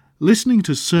Listening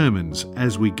to sermons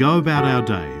as we go about our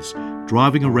days,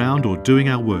 driving around or doing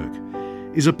our work,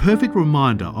 is a perfect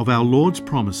reminder of our Lord's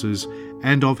promises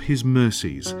and of His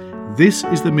mercies. This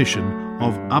is the mission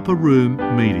of Upper Room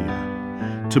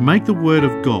Media, to make the Word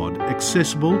of God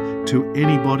accessible to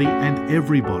anybody and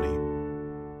everybody.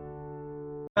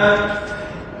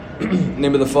 In the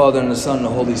name of the Father, and the Son, and the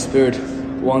Holy Spirit,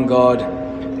 one God,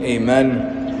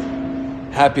 Amen.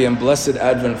 Happy and blessed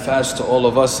Advent fast to all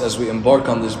of us as we embark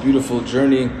on this beautiful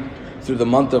journey through the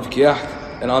month of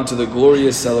Qiyah and onto the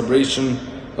glorious celebration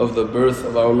of the birth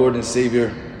of our Lord and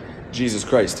Savior, Jesus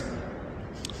Christ.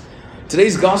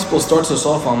 Today's Gospel starts us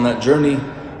off on that journey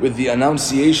with the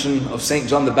annunciation of St.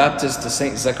 John the Baptist to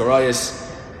St. Zachariah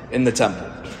in the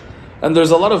temple. And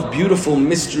there's a lot of beautiful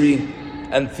mystery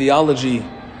and theology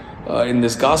in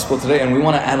this Gospel today, and we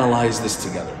want to analyze this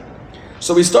together.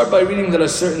 So we start by reading that a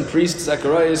certain priest,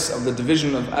 Zachariah of the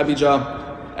division of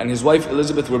Abijah, and his wife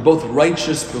Elizabeth were both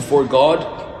righteous before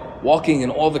God, walking in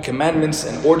all the commandments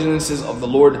and ordinances of the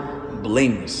Lord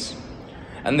blameless.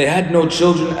 And they had no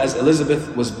children, as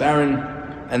Elizabeth was barren,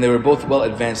 and they were both well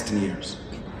advanced in years.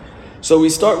 So we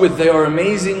start with they are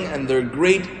amazing and they're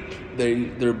great,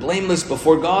 they're blameless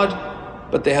before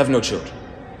God, but they have no children.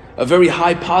 A very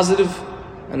high positive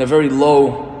and a very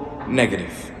low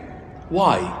negative.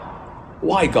 Why?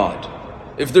 Why, God?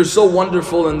 If they're so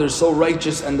wonderful and they're so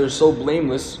righteous and they're so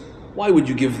blameless, why would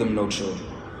you give them no children?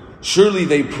 Surely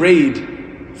they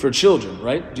prayed for children,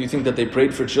 right? Do you think that they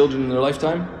prayed for children in their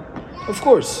lifetime? Of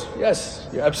course, yes,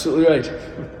 you're absolutely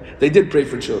right. They did pray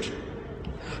for children.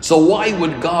 So why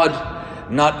would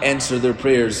God not answer their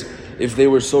prayers if they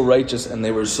were so righteous and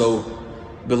they were so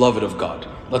beloved of God?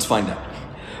 Let's find out.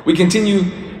 We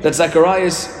continue that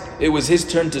Zachariah, it was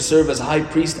his turn to serve as high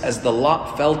priest as the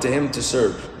lot fell to him to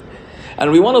serve.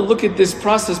 And we want to look at this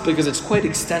process because it's quite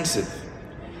extensive.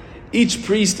 Each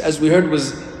priest, as we heard,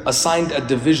 was assigned a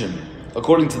division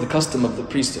according to the custom of the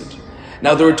priesthood.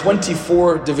 Now there were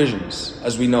 24 divisions,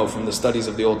 as we know from the studies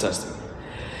of the Old Testament.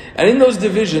 And in those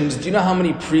divisions, do you know how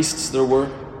many priests there were?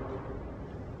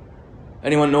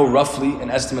 Anyone know roughly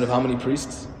an estimate of how many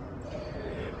priests?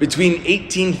 Between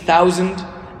 18,000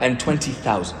 and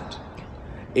 20,000.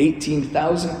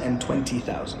 18,000 and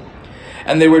 20,000.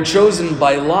 And they were chosen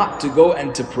by lot to go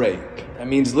and to pray. That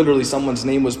means literally someone's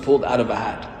name was pulled out of a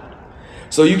hat.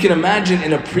 So you can imagine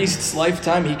in a priest's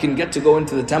lifetime, he can get to go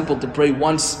into the temple to pray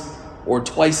once or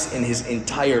twice in his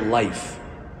entire life.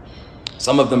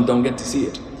 Some of them don't get to see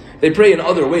it. They pray in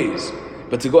other ways,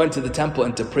 but to go into the temple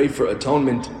and to pray for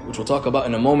atonement, which we'll talk about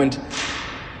in a moment,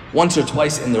 once or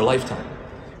twice in their lifetime.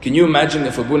 Can you imagine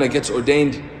if Abuna gets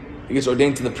ordained, he gets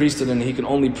ordained to the priesthood and he can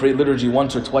only pray liturgy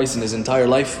once or twice in his entire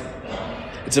life?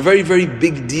 It's a very, very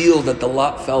big deal that the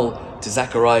lot fell to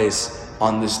Zachariah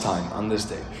on this time, on this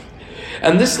day.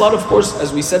 And this lot, of course,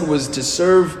 as we said, was to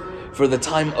serve for the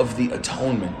time of the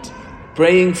atonement,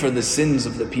 praying for the sins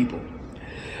of the people.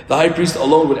 The high priest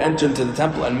alone would enter into the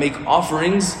temple and make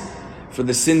offerings for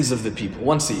the sins of the people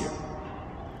once a year.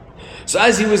 So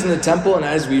as he was in the temple, and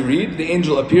as we read, the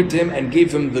angel appeared to him and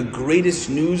gave him the greatest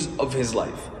news of his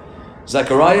life.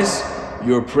 Zachariah,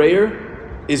 your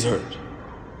prayer is heard.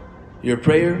 Your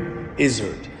prayer is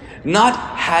heard. Not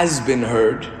has been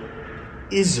heard,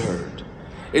 is heard.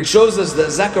 It shows us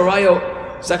that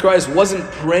Zachariah wasn't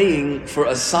praying for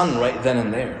a son right then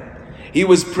and there. He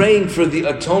was praying for the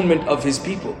atonement of his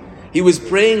people. He was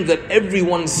praying that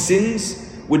everyone's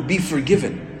sins would be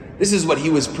forgiven. This is what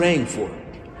he was praying for.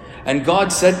 And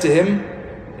God said to him,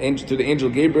 to the angel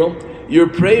Gabriel, your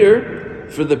prayer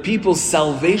for the people's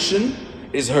salvation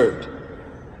is heard.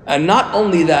 And not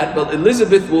only that, but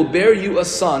Elizabeth will bear you a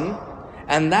son,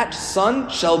 and that son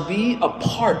shall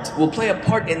will play a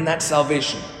part in that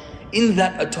salvation, in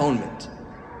that atonement.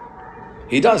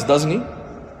 He does, doesn't he?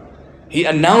 He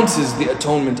announces the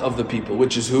atonement of the people,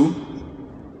 which is who?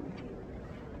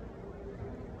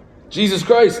 Jesus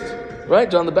Christ, right?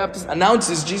 John the Baptist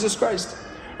announces Jesus Christ,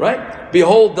 right?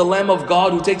 Behold the Lamb of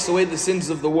God who takes away the sins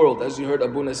of the world, as you heard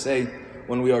Abuna say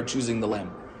when we are choosing the Lamb.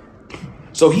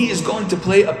 So he is going to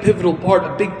play a pivotal part,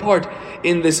 a big part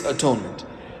in this atonement.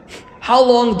 How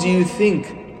long do you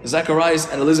think Zachariah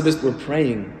and Elizabeth were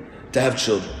praying to have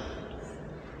children?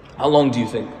 How long do you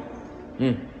think?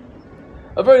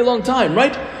 A very long time,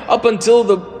 right? Up until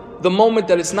the moment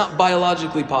that it's not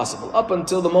biologically possible. Up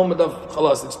until the moment of,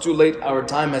 khalas, it's too late, our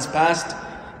time has passed,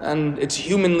 and it's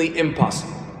humanly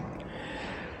impossible.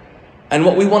 And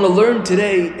what we want to learn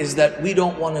today is that we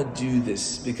don't want to do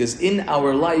this, because in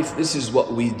our life, this is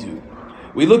what we do.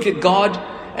 We look at God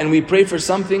and we pray for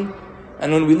something,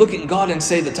 and when we look at God and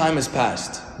say the time has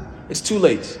passed, it's too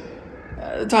late.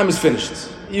 The time is finished.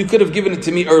 You could have given it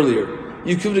to me earlier.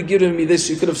 You could have given me this.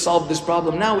 You could have solved this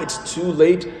problem. Now it's too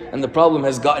late and the problem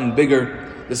has gotten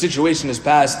bigger. The situation has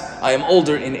passed. I am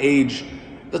older in age.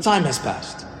 The time has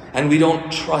passed. And we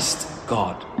don't trust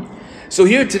God. So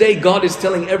here today, God is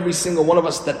telling every single one of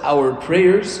us that our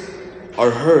prayers are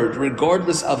heard,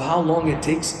 regardless of how long it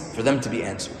takes for them to be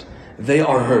answered. They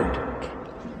are heard.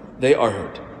 They are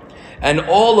heard. And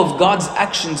all of God's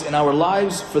actions in our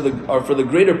lives are for the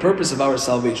greater purpose of our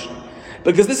salvation.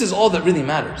 Because this is all that really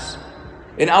matters.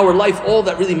 In our life, all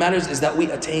that really matters is that we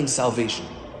attain salvation.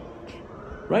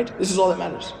 Right? This is all that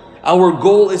matters. Our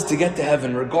goal is to get to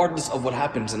heaven regardless of what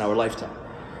happens in our lifetime.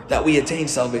 That we attain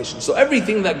salvation. So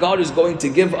everything that God is going to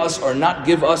give us or not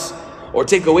give us or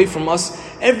take away from us,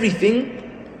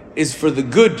 everything is for the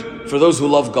good for those who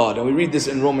love God. And we read this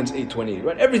in Romans 8:28.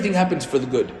 Right? Everything happens for the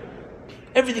good.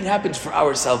 Everything happens for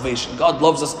our salvation. God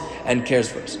loves us and cares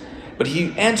for us. But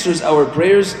He answers our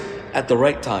prayers at the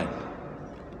right time.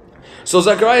 So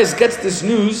Zacharias gets this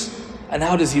news, and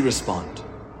how does he respond?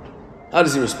 How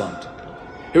does he respond?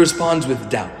 He responds with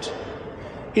doubt.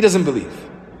 He doesn't believe.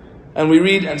 And we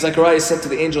read, and Zacharias said to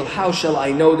the angel, "How shall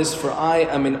I know this? For I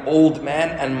am an old man,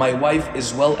 and my wife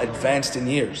is well advanced in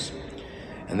years."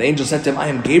 And the angel said to him, "I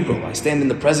am Gabriel. I stand in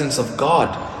the presence of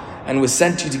God, and was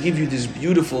sent to you to give you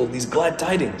these glad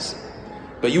tidings.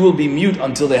 But you will be mute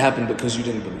until they happen because you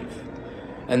didn't believe."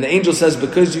 And the angel says,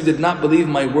 "Because you did not believe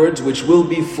my words, which will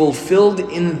be fulfilled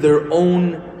in their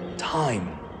own time."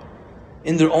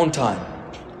 In their own time.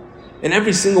 In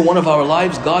every single one of our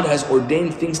lives, God has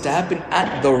ordained things to happen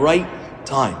at the right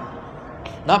time.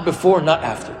 Not before, not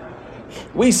after.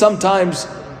 We sometimes,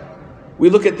 we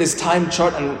look at this time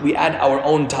chart and we add our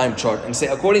own time chart and say,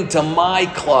 according to my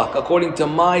clock, according to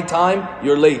my time,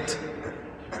 you're late.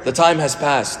 The time has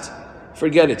passed.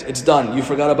 Forget it. It's done. You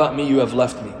forgot about me. You have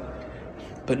left me.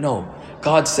 But no,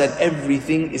 God said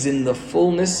everything is in the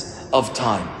fullness of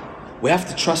time. We have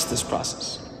to trust this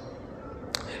process.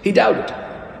 He doubted.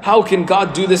 How can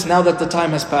God do this now that the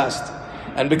time has passed?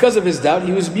 And because of his doubt,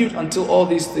 he was mute until all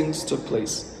these things took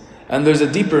place. And there's a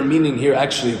deeper meaning here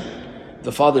actually.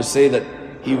 The fathers say that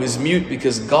he was mute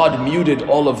because God muted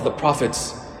all of the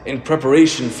prophets in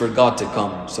preparation for God to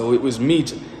come. So it was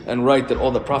meet and right that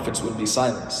all the prophets would be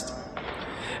silenced.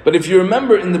 But if you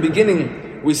remember in the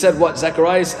beginning, we said what?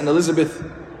 Zacharias and Elizabeth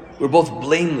were both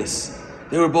blameless.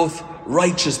 They were both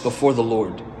righteous before the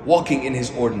Lord, walking in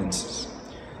his ordinances.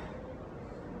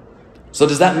 So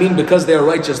does that mean because they are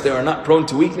righteous, they are not prone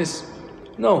to weakness?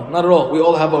 No, not at all. We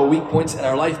all have our weak points in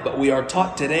our life, but we are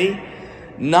taught today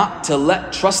not to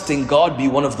let trusting God be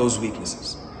one of those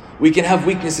weaknesses. We can have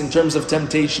weakness in terms of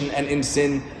temptation and in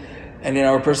sin and in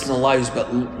our personal lives,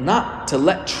 but not to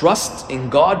let trust in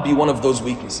God be one of those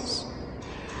weaknesses.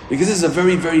 Because this is a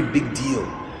very, very big deal.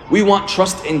 We want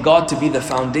trust in God to be the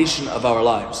foundation of our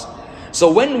lives.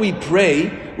 So when we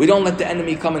pray, we don't let the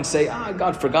enemy come and say,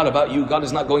 God forgot about you. God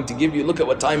is not going to give you. Look at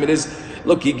what time it is.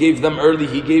 Look, he gave them early.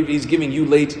 He's giving you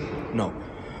late. No.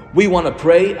 We want to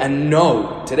pray and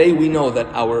know. Today we know that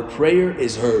our prayer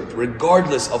is heard,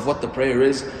 regardless of what the prayer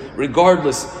is,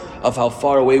 regardless of how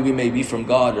far away we may be from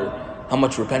God or how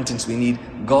much repentance we need.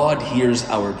 God hears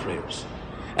our prayers.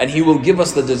 And he will give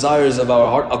us the desires of our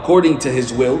heart according to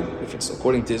his will, if it's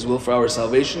according to his will for our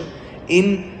salvation,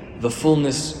 in the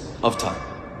fullness of time.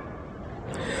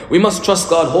 We must trust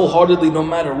God wholeheartedly no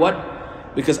matter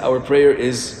what, because our prayer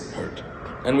is heard.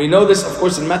 And we know this, of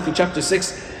course, in Matthew chapter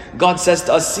 6. God says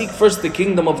to us, seek first the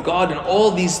kingdom of God and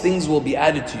all these things will be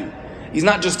added to you. He's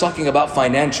not just talking about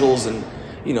financials and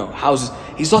houses.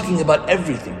 He's talking about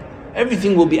everything.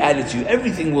 Everything will be added to you.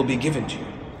 Everything will be given to you.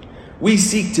 We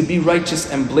seek to be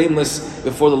righteous and blameless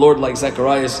before the Lord like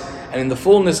Zacharias, and in the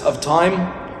fullness of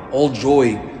time, all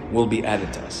joy will be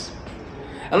added to us.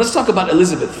 And let's talk about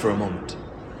Elizabeth for a moment,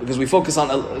 because we focus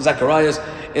on Zacharias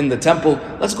in the temple.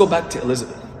 Let's go back to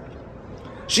Elizabeth.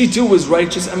 She too was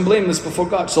righteous and blameless before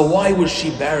God. So why was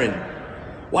she barren?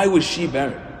 Why was she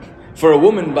barren? For a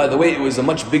woman, by the way, it was a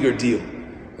much bigger deal.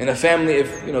 In a family,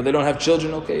 if they don't have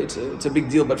children, okay, it's a big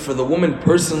deal. But for the woman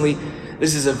personally,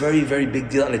 this is a very, very big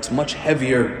deal, and it's much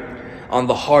heavier on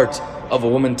the heart of a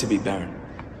woman to be barren.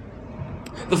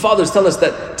 The fathers tell us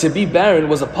that to be barren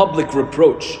was a public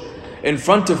reproach. In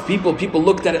front of people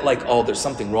looked at it like, oh, there's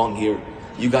something wrong here.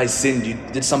 You guys sinned, you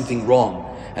did something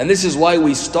wrong. And this is why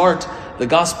we start the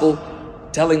gospel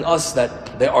telling us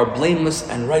that they are blameless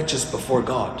and righteous before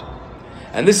God.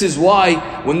 And this is why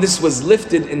when this was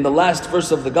lifted in the last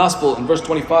verse of the gospel, in verse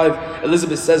 25,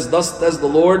 Elizabeth says, thus the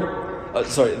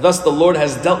Lord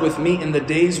has dealt with me in the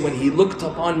days when he looked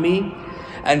upon me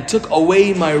and took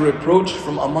away my reproach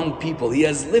from among people. He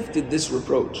has lifted this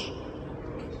reproach.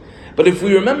 But if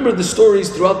we remember the stories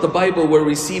throughout the Bible where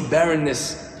we see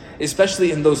barrenness,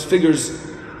 especially in those figures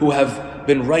who have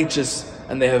been righteous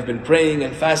and they have been praying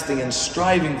and fasting and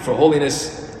striving for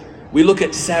holiness, we look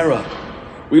at Sarah,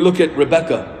 we look at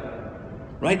Rebecca,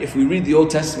 right? If we read the Old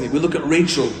Testament, we look at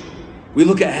Rachel, we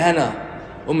look at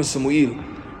Hannah, Samuel,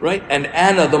 right? And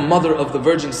Anna, the mother of the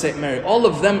Virgin Saint Mary. All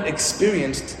of them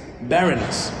experienced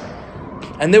barrenness.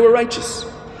 And they were righteous.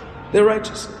 They were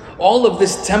righteous. All of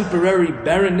this temporary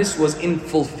barrenness was in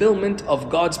fulfillment of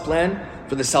God's plan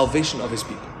for the salvation of His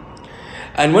people.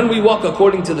 And when we walk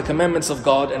according to the commandments of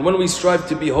God, and when we strive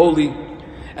to be holy,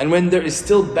 and when there is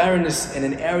still barrenness in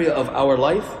an area of our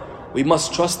life, we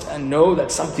must trust and know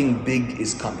that something big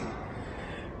is coming.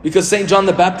 Because St. John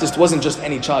the Baptist wasn't just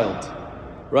any child,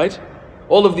 right?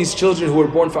 All of these children who were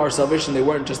born for our salvation, they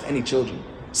weren't just any children.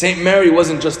 St. Mary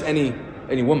wasn't just any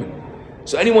woman.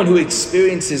 So anyone who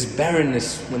experiences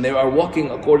barrenness when they are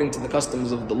walking according to the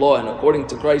customs of the law and according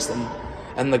to Christ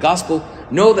and the gospel,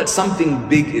 know that something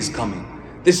big is coming.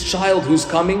 This child who's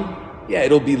coming, yeah,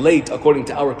 it'll be late according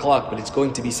to our clock, but it's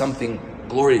going to be something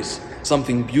glorious,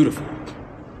 something beautiful.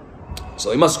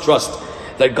 So we must trust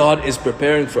that God is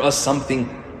preparing for us something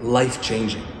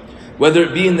life-changing. Whether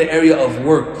it be in the area of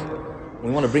work, we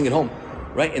want to bring it home,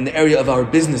 right? In the area of our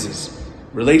businesses,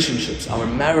 relationships, our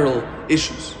marital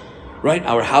issues, right?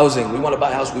 Our housing, we want to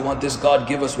buy a house, we want this, God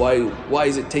give us, why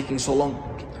is it taking so long?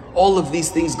 All of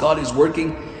these things God is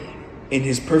working in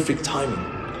His perfect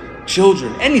timing.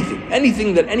 Children,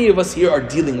 anything that any of us here are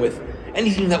dealing with,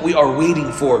 anything that we are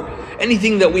waiting for,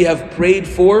 anything that we have prayed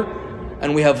for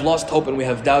and we have lost hope and we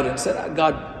have doubted and said,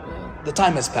 God, the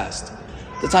time has passed.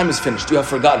 The time is finished. You have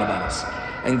forgotten about us.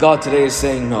 And God today is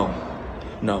saying, no.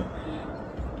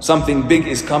 Something big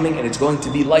is coming and it's going to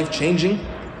be life-changing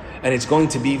and it's going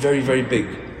to be very, very big.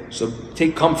 So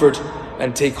take comfort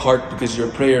and take heart because your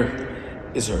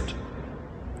prayer is heard.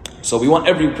 So we want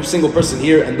every single person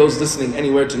here and those listening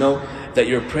anywhere to know that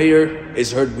your prayer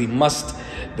is heard. We must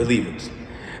believe it.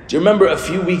 Do you remember a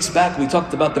few weeks back we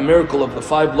talked about the miracle of the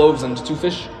 5 loaves and 2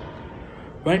 fish?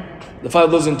 Right? The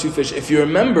 5 loaves and 2 fish. If you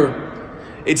remember,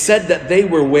 it said that they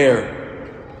were where?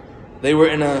 They were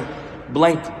in a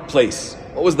blank place.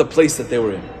 What was the place that they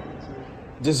were in?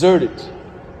 Deserted.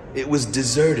 It was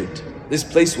deserted. This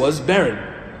place was barren.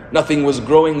 Nothing was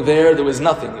growing there. There was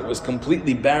nothing. It was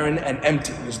completely barren and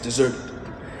empty. It was deserted.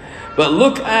 But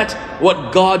look at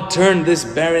what God turned this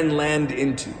barren land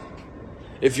into.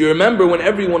 If you remember when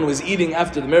everyone was eating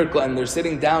after the miracle and they're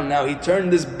sitting down now, He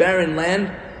turned this barren land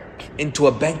into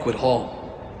a banquet hall.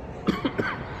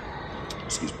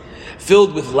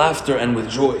 Filled with laughter and with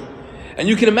joy. And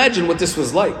you can imagine what this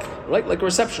was like, right? Like a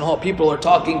reception hall. People are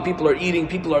talking, people are eating,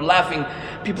 people are laughing,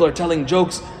 people are telling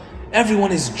jokes.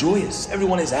 Everyone is joyous,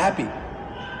 everyone is happy.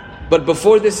 But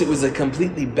before this, it was a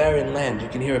completely barren land. You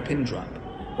can hear a pin drop,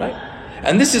 right?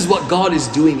 And this is what God is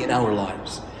doing in our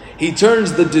lives. He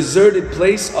turns the deserted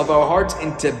place of our hearts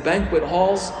into banquet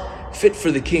halls fit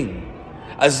for the King.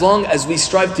 As long as we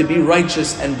strive to be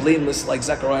righteous and blameless like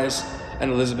Zachariah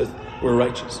and Elizabeth were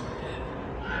righteous.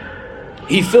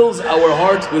 He fills our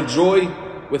heart with joy,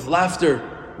 with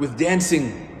laughter, with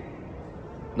dancing.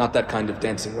 Not that kind of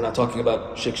dancing. We're not talking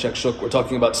about shake, shake, shook. We're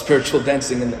talking about spiritual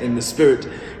dancing in the spirit.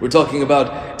 We're talking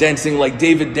about dancing like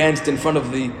David danced in front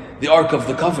of the Ark of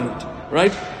the Covenant,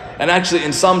 right? And actually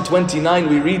in Psalm 29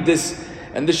 we read this,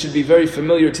 and this should be very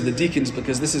familiar to the deacons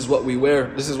because this is what we wear.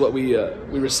 This is what we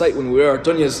recite when we wear our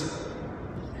tunyas.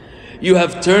 You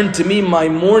have turned to me my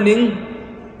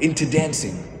mourning into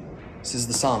dancing. This is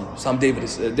the Psalm David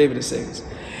is saying this.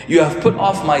 You have put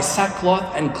off my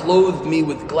sackcloth and clothed me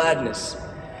with gladness,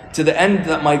 to the end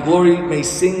that my glory may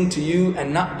sing to you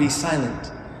and not be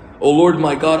silent. O Lord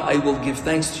my God, I will give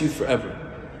thanks to you forever.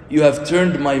 You have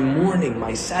turned my mourning,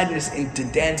 my sadness into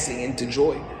dancing, into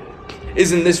joy.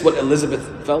 Isn't this what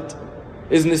Elizabeth felt?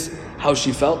 Isn't this how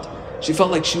she felt? She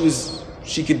felt like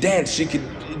she could dance, she could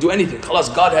do anything.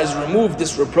 Khalas, God has removed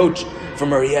this reproach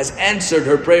from her. He has answered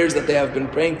her prayers that they have been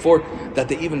praying for, that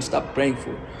they even stopped praying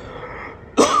for.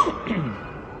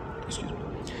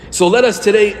 So let us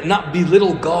today not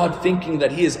belittle God thinking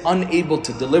that He is unable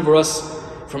to deliver us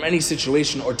from any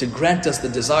situation or to grant us the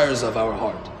desires of our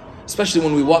heart. Especially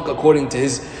when we walk according to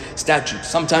His statutes.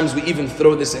 Sometimes we even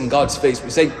throw this in God's face. We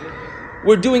say,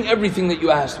 we're doing everything that you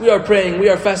asked. We are praying, we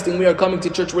are fasting, we are coming to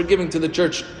church, we're giving to the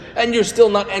church. And you're still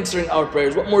not answering our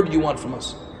prayers. What more do you want from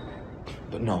us?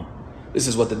 But no, this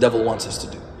is what the devil wants us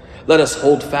to do. Let us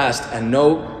hold fast and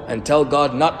know and tell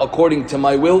God, not according to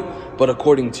my will, but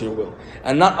according to your will.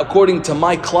 And not according to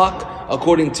my clock,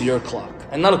 according to your clock.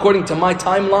 And not according to my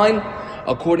timeline,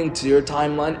 according to your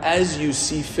timeline, as you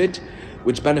see fit,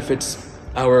 which benefits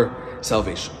our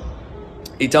salvation.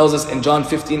 He tells us in John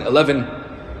 15:11,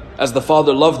 as the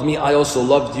Father loved me, I also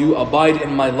loved you. Abide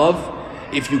in my love.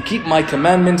 If you keep my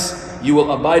commandments, you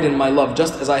will abide in my love,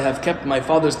 just as I have kept my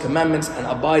Father's commandments and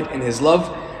abide in his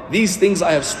love. These things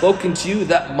I have spoken to you,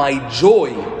 that my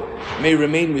joy may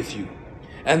remain with you,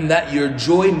 and that your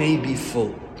joy may be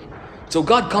full. So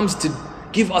God comes to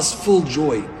give us full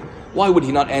joy. Why would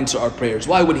he not answer our prayers?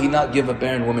 Why would he not give a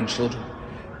barren woman children?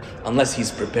 Unless he's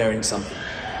preparing something.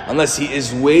 Unless he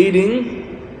is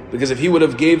waiting, because if he would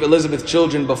have gave Elizabeth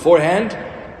children beforehand,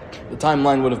 the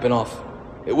timeline would have been off.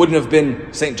 It wouldn't have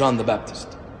been St. John the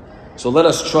Baptist. So let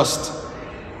us trust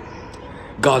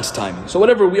God's timing. So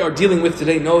whatever we are dealing with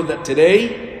today, know that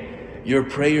today your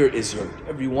prayer is heard.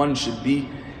 Everyone should be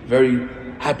very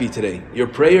happy today. Your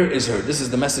prayer is heard. This is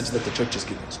the message that the church is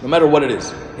giving us. No matter what it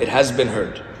is, it has been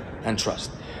heard, and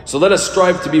trust. So let us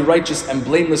strive to be righteous and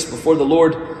blameless before the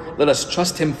Lord. Let us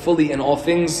trust him fully in all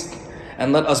things,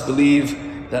 and let us believe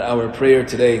that our prayer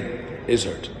today is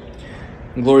heard.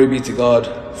 And glory be to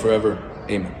God forever.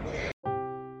 Amen.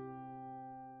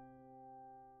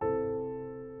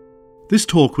 This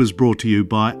talk was brought to you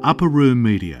by Upper Room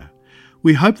Media.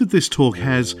 We hope that this talk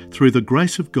has, through the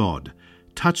grace of God,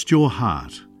 touched your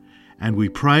heart, and we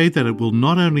pray that it will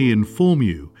not only inform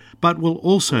you, but will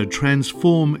also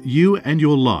transform you and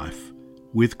your life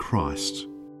with Christ.